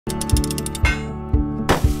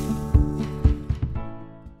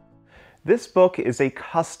This book is a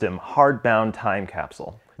custom hardbound time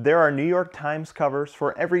capsule. There are New York Times covers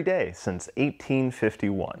for every day since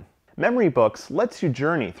 1851. Memory Books lets you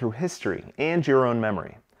journey through history and your own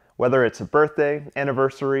memory. Whether it's a birthday,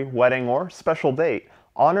 anniversary, wedding, or special date,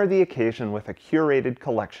 honor the occasion with a curated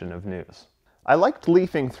collection of news. I liked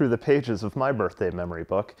leafing through the pages of my birthday memory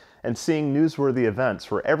book and seeing newsworthy events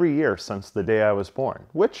for every year since the day I was born,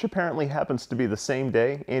 which apparently happens to be the same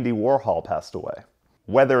day Andy Warhol passed away.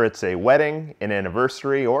 Whether it's a wedding, an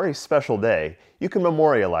anniversary, or a special day, you can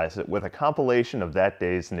memorialize it with a compilation of that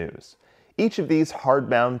day's news. Each of these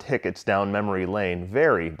hardbound tickets down memory lane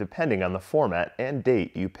vary depending on the format and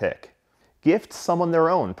date you pick. Gift someone their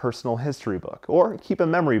own personal history book, or keep a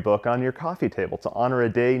memory book on your coffee table to honor a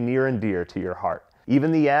day near and dear to your heart.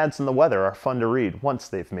 Even the ads and the weather are fun to read once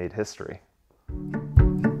they've made history.